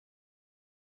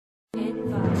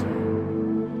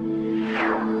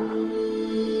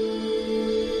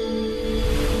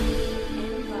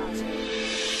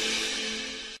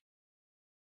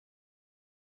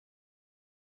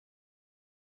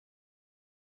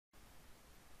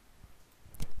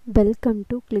Welcome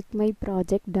to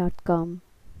ClickMyProject.com.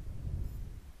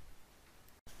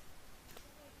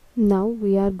 Now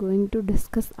we are going to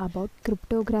discuss about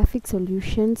cryptographic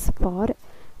solutions for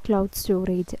cloud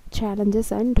storage,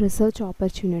 challenges and research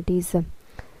opportunities.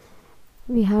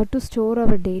 We have to store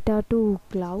our data to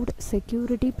cloud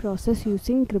security process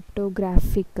using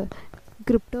cryptographic.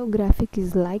 Cryptographic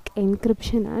is like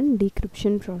encryption and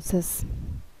decryption process.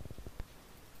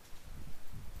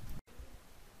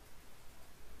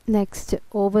 Next,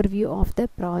 overview of the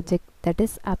project, that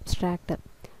is abstract.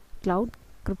 Cloud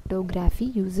cryptography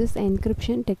uses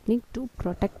encryption technique to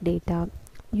protect data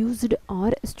used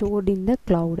or stored in the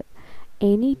cloud.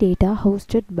 Any data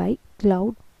hosted by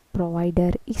cloud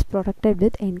provider is protected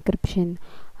with encryption,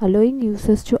 allowing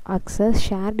users to access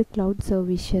shared cloud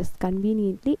services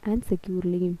conveniently and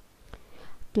securely.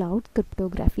 Cloud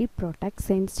cryptography protects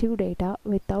sensitive data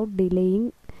without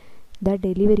delaying the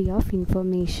delivery of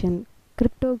information.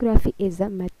 Cryptography is a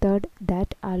method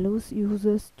that allows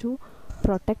users to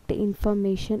protect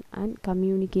information and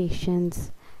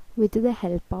communications with the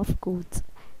help of codes.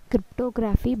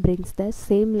 Cryptography brings the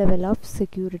same level of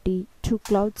security to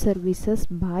cloud services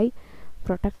by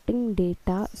protecting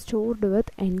data stored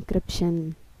with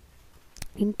encryption.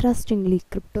 Interestingly,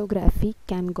 cryptography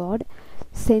can guard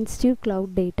sensitive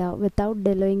cloud data without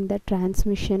delaying the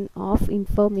transmission of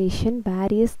information.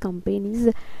 Various companies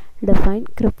define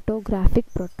cryptographic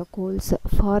protocols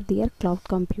for their cloud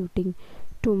computing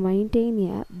to maintain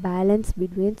a balance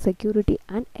between security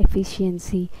and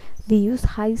efficiency. We use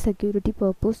high security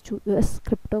purpose to use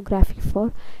cryptography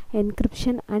for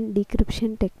encryption and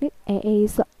decryption technique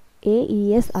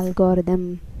AES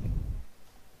algorithm.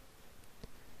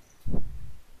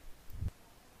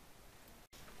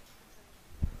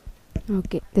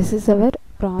 Okay, this is our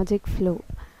project flow.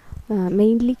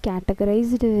 Mainly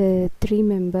categorized three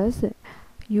members: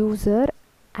 user,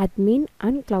 admin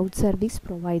and cloud service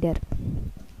provider.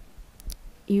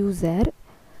 User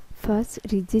first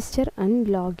register and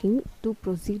login to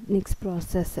proceed next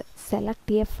process.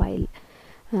 Select a file.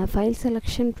 File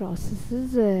selection process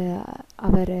is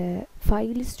our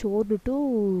file is stored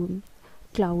to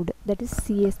cloud, that is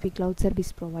CSP, cloud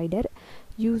service provider,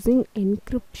 using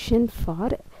encryption for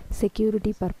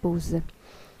security purpose.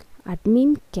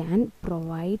 Admin can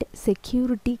provide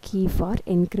security key for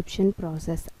encryption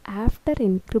process. After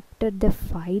encrypted the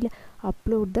file,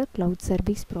 upload the cloud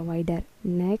service provider.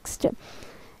 Next,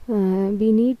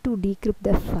 we need to decrypt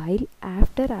the file.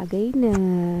 After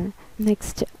again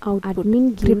next output,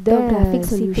 admin give the graphic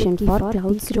solution for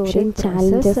cloud storage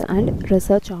challenges and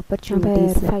research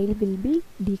opportunities. Our file will be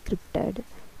decrypted.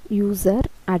 User,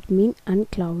 admin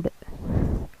and cloud.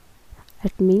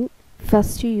 Admin,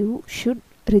 first you should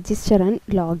register and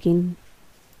login.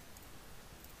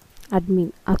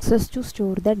 Admin, access to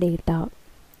store the data.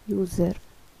 User,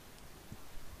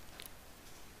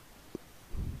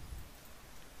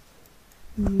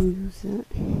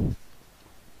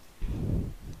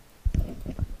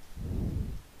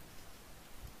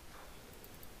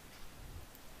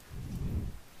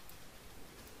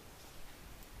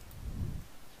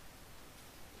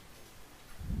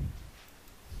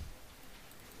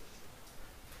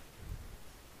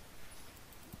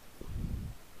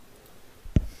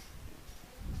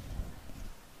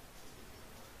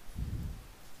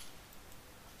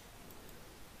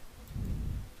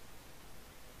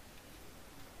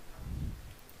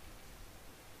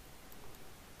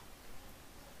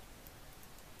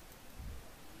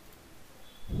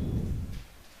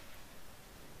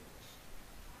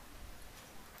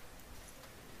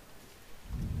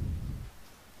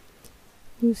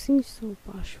 using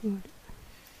password.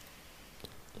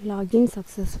 Login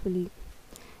successfully.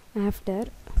 After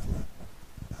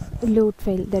load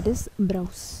file, that is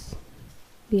browse.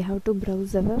 We have to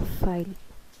browse our file.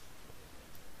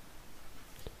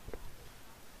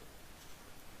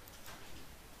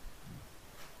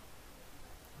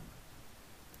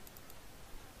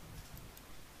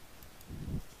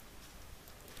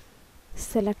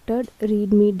 Selected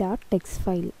readme.txt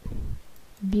file.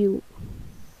 View.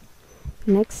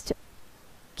 Next,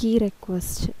 key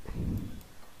request.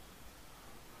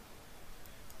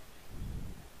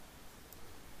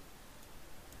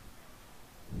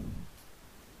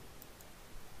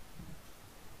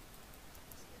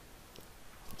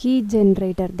 Key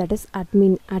generator, that is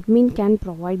admin. Admin can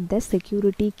provide the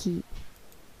security key.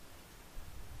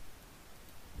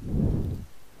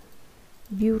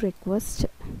 View request,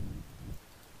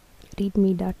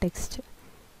 readme.txt.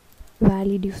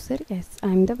 Valid user, yes, I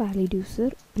am the valid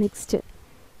user. Next,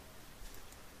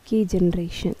 key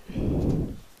generation.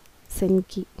 Send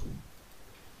key.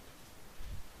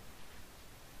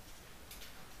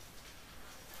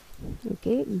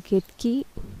 Okay, get key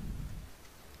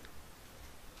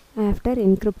after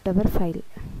encrypt our file.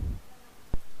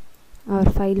 Our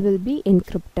file will be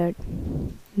encrypted.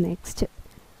 Next,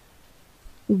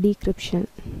 decryption.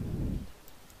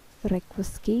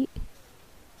 Request key.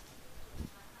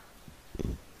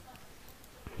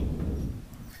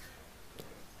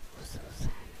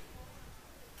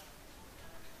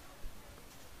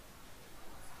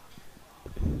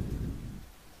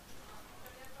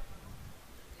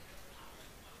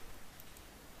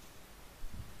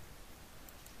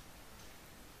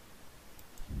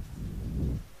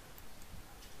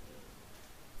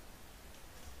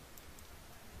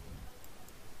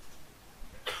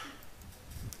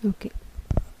 Okay,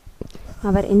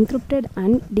 our encrypted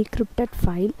and decrypted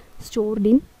file stored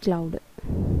in cloud.